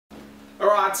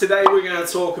Alright, today we're going to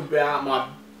talk about my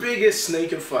biggest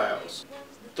sneaker fails.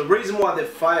 The reason why they're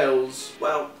fails,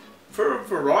 well, for a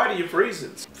variety of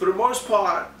reasons. For the most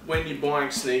part, when you're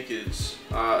buying sneakers,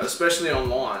 especially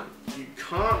online, you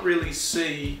can't really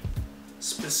see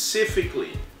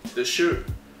specifically the shoe.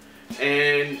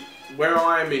 And where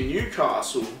I am in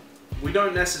Newcastle, we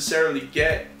don't necessarily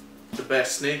get the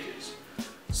best sneakers.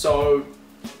 So,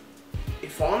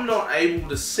 if I'm not able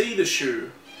to see the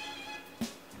shoe,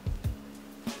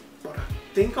 but I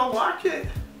think I like it,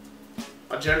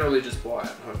 I generally just buy it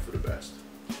and hope for the best.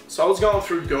 So I was going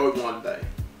through GOAT one day,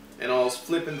 and I was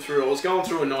flipping through, I was going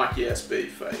through a Nike SB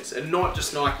phase, and not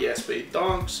just Nike SB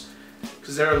Dunks,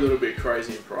 because they're a little bit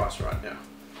crazy in price right now.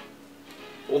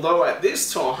 Although at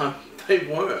this time, they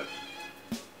weren't.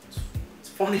 It's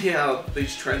funny how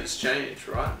these trends change,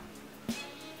 right?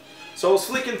 So I was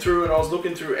flicking through and I was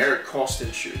looking through Eric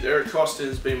Koston's shoes. Eric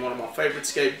Koston's been one of my favorite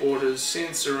skateboarders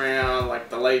since around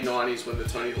like the late 90s when the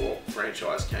Tony Hawk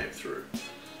franchise came through.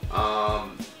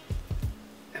 And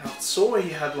I saw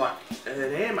he had like an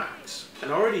Air Max,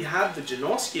 and I already had the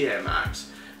Janoski Air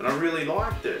Max and I really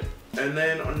liked it. And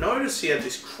then I noticed he had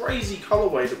this crazy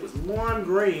colorway that was lime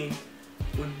green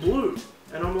with blue,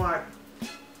 and I'm like,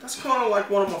 that's kind of like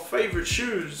one of my favorite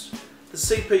shoes, the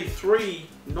CP3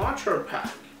 Nitro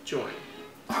Pack joint.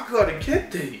 I gotta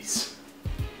get these.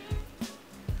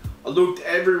 I looked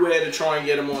everywhere to try and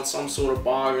get them on some sort of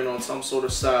bargain, on some sort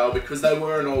of sale, because they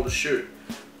were an older shoe.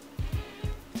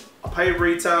 I pay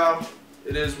retail,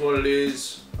 it is what it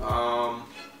is, and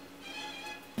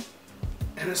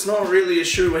it's not really a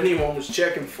shoe anyone was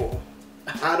checking for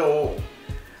at all.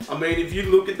 I mean, if you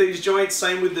look at these joints,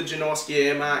 same with the Janoski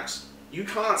Air Max, you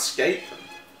can't skate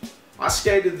them. I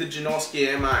skated the Janoski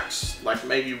Air Max like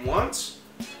maybe once,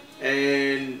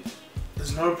 and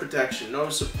there's no protection, no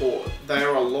support. They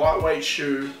are a lightweight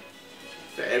shoe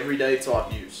for everyday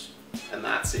type use, and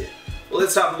that's it. Well,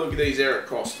 let's have a look at these Eric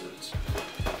Koston's.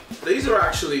 These are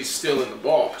actually still in the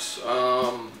box. What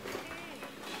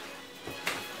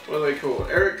are they called?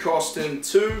 Eric Koston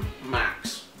 2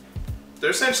 Max.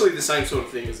 They're essentially the same sort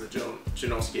of thing as the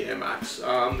Janoski Air Max.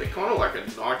 They're kind of like a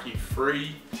Nike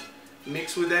Free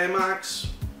mixed with Air Max,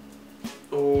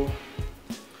 or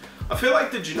I feel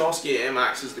like the Janoski Air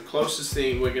Max is the closest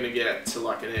thing we're going to get to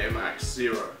like an Air Max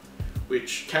Zero,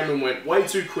 which came and went way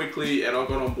too quickly and I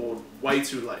got on board way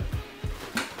too late.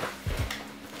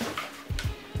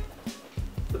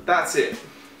 But that's it.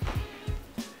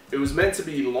 It was meant to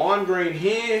be lime green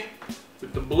here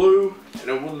with the blue, and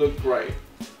it would look great.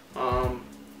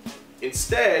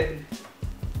 Instead,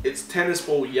 it's tennis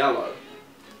ball yellow.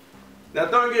 Now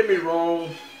don't get me wrong,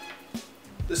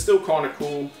 they're still kind of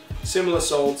cool. Similar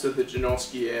sole to the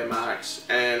Janoski Air Max,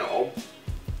 and I'll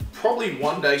probably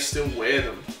one day still wear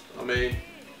them. I mean,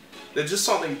 they're just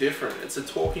something different. It's a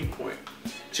talking point.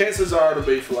 Chances are it'll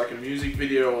be for like a music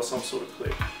video or some sort of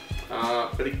clip.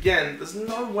 But again, there's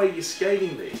no way you're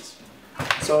skating these.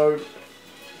 So,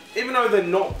 even though they're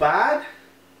not bad,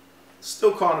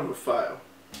 still kind of a fail.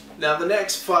 Now the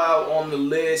next fail on the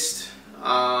list,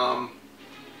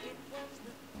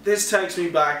 this takes me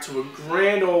back to a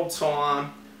grand old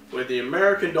time where the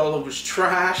American dollar was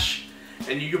trash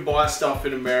and you could buy stuff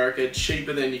in America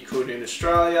cheaper than you could in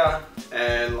Australia,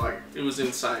 and like, it was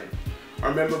insane. I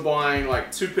remember buying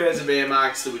like 2 pairs of Air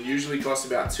Max that would usually cost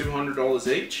about $200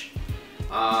 each,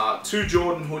 2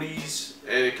 Jordan hoodies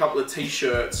and a couple of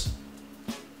t-shirts,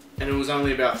 and it was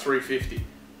only about $350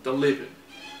 delivered.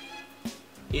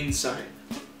 Insane.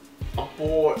 I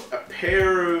bought a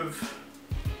pair of,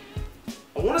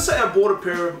 I want to say I bought a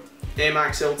pair of Air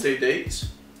Max LTDs,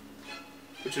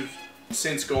 which have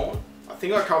since gone. I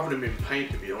think I covered them in paint,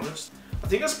 to be honest. I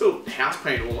think I spilled house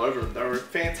paint all over them. They were a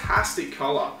fantastic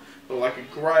colour. They were like a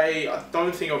grey. I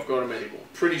don't think I've got them anymore.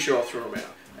 Pretty sure I threw them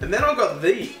out. And then I got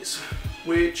these,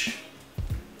 which,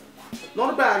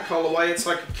 not a bad colourway. It's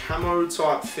like a camo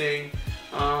type thing.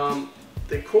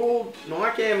 They're called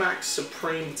Nike Air Max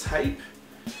Supreme Tape.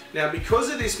 Now, because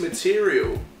of this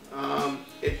material,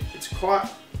 it's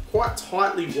quite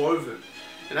tightly woven.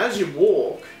 And as you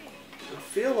walk, I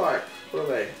feel like, what are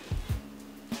they?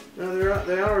 No,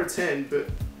 they are a 10, but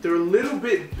they're a little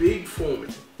bit big for me.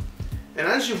 And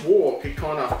as you walk, it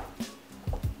kind of,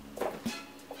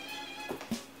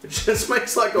 it just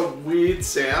makes like a weird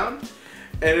sound.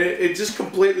 And it just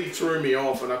completely threw me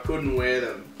off, and I couldn't wear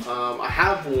them. I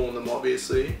have worn them,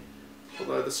 obviously,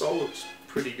 although the sole looks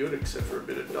pretty good except for a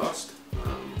bit of dust.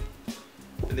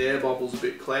 And the air bubble's a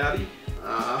bit cloudy.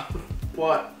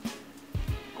 But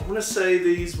I want to say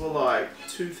these were like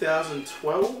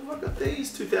 2012, I got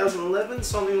these, 2011,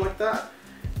 something like that.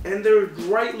 And they're a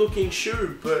great looking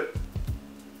shoe, but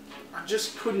I I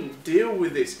just couldn't deal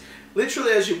with this.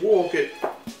 Literally as you walk it,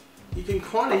 you can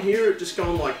kind of hear it just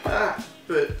going like that,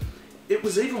 but it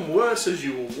was even worse as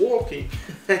you were walking.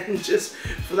 And just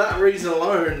for that reason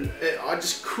alone, I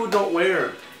just could not wear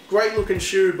it. Great looking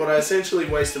shoe, but I essentially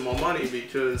wasted my money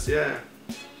because, yeah,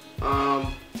 a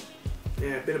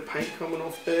bit of paint coming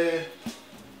off there.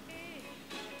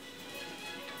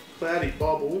 Cloudy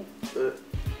bubble, but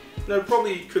no,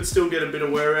 probably could still get a bit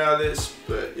of wear out of this,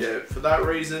 but yeah, for that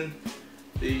reason,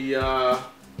 I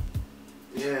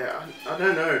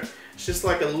don't know, it's just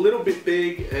like a little bit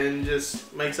big and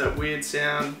just makes that weird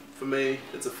sound. For me,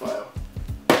 it's a fail.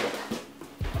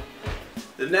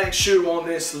 The next shoe on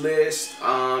this list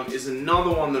is another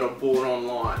one that I bought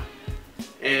online,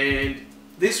 and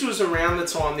this was around the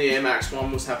time the Air Max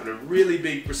 1 was having a really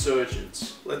big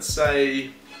resurgence. Let's say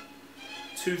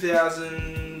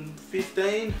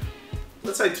 2015?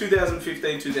 Let's say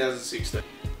 2015, 2016.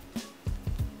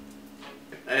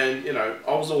 And, you know,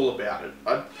 I was all about it.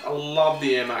 I love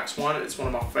the Air Max 1. It's one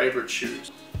of my favorite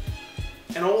shoes.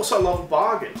 And I also love a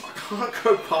bargain. I can't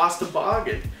go past a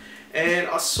bargain. And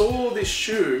I saw this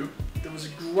shoe that was a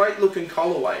great looking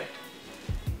colorway.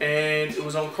 And it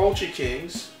was on Culture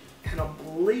Kings. And I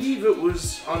believe it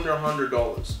was under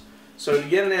 $100. So to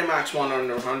get an Air Max 1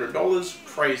 under $100,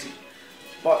 crazy.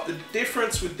 But the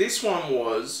difference with this one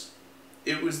was,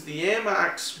 it was the Air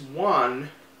Max 1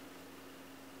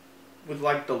 with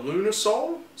like the lunar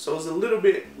sole, so it was a little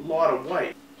bit lighter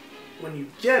weight. When you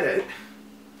get it,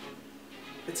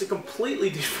 it's a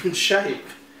completely different shape.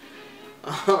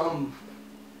 Yeah,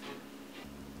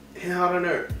 I don't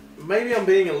know. Maybe I'm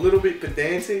being a little bit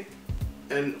pedantic,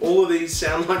 and all of these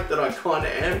sound like that I kind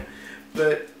of am,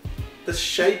 but the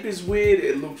shape is weird.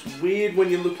 It looks weird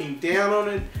when you're looking down on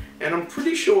it. And I'm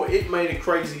pretty sure it made a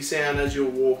crazy sound as you were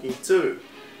walking too.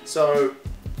 So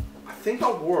I think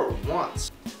I wore it once.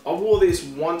 I wore this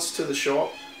once to the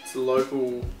shop, to the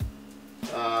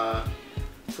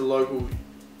local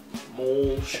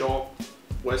mall shop,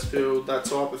 Westfield, that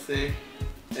type of thing.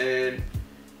 And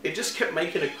it just kept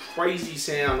making a crazy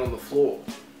sound on the floor.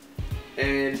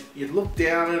 And you'd look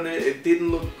down on it, it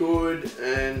didn't look good.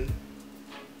 And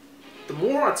the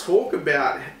more I talk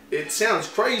about it, it sounds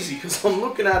crazy because I'm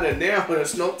looking at it now and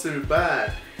it's not too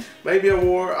bad. Maybe I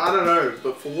wore it, I don't know,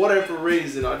 but for whatever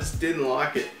reason I just didn't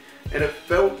like it. And it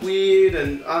felt weird,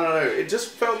 and I don't know, it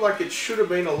just felt like it should have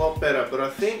been a lot better, but I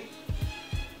think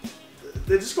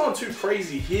they're just going too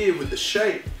crazy here with the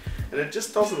shape and it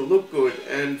just doesn't look good,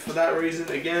 and for that reason,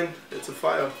 again, it's a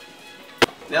fail.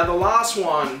 Now the last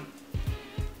one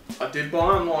I did buy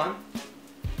online.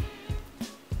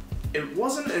 It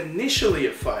wasn't initially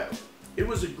a fail. It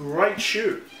was a great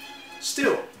shoe.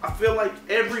 Still, I feel like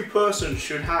every person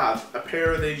should have a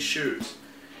pair of these shoes.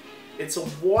 It's a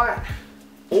white,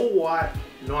 all white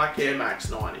Nike Air Max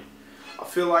 90. I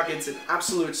feel like it's an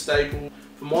absolute staple.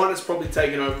 For mine, it's probably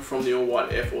taken over from the all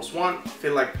white Air Force 1. I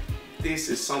feel like this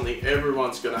is something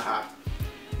everyone's gonna have.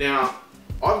 Now,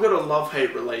 I've got a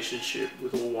love-hate relationship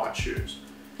with all white shoes.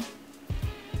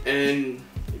 And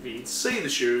if you can see the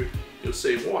shoe, you'll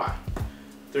see why.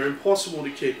 They're impossible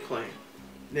to keep clean.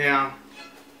 Now,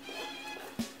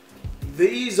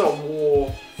 these I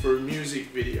wore for a music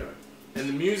video. And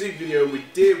the music video we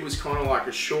did was kind of like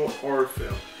a short horror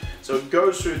film. So it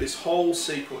goes through this whole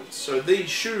sequence. So these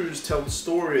shoes tell the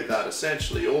story of that,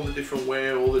 essentially. All the different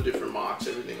wear, all the different marks,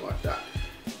 everything like that.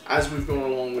 As we've gone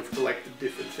along, we've collected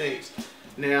different things.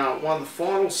 Now, one of the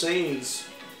final scenes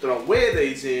that I wear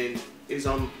these in is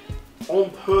I'm on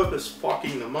purpose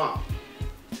fucking them up.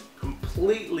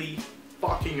 Completely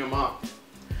fucking them up.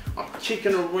 I'm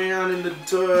kicking around in the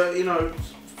dirt, you know,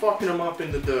 fucking them up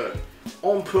in the dirt.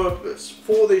 On purpose,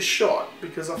 for this shot,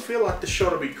 because I feel like the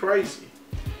shot will be crazy.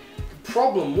 The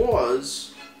problem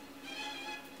was,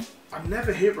 I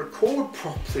never hit record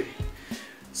properly.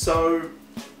 So,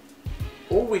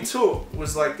 all we took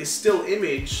was like this still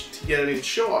image to get it in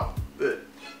shot, but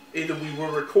either we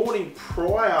were recording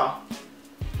prior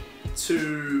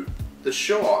to the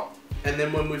shot, and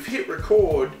then when we've hit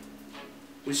record,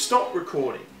 we stopped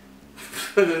recording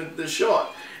the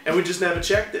shot, and we just never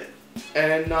checked it.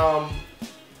 And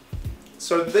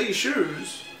so these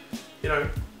shoes, you know,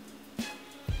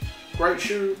 great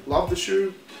shoe, love the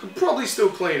shoe, could probably still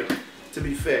clean them, to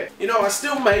be fair. You know, I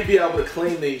still may be able to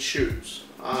clean these shoes.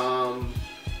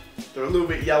 They're a little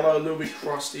bit yellow, a little bit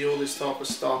crusty, all this type of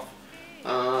stuff.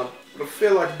 But I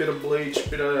feel like a bit of bleach,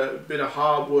 a bit of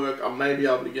hard work, I may be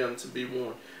able to get them to be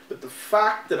worn. But the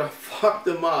fact that I fucked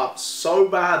them up so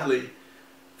badly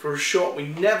for a shot we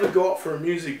never got for a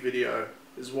music video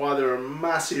is why they're a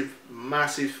massive,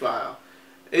 massive fail.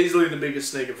 Easily the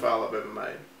biggest sneaker fail I've ever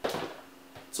made.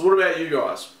 So what about you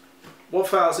guys? What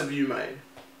fails have you made?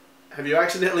 Have you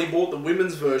accidentally bought the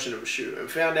women's version of a shoe and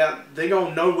found out they're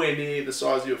going nowhere near the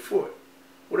size of your foot?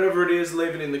 Whatever it is,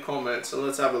 leave it in the comments and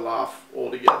let's have a laugh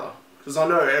all together. Because I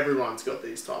know everyone's got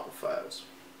these type of fails.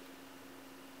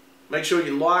 Make sure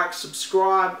you like,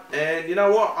 subscribe, and you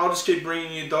know what? I'll just keep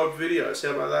bringing you dope videos.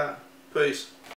 How about that? Peace.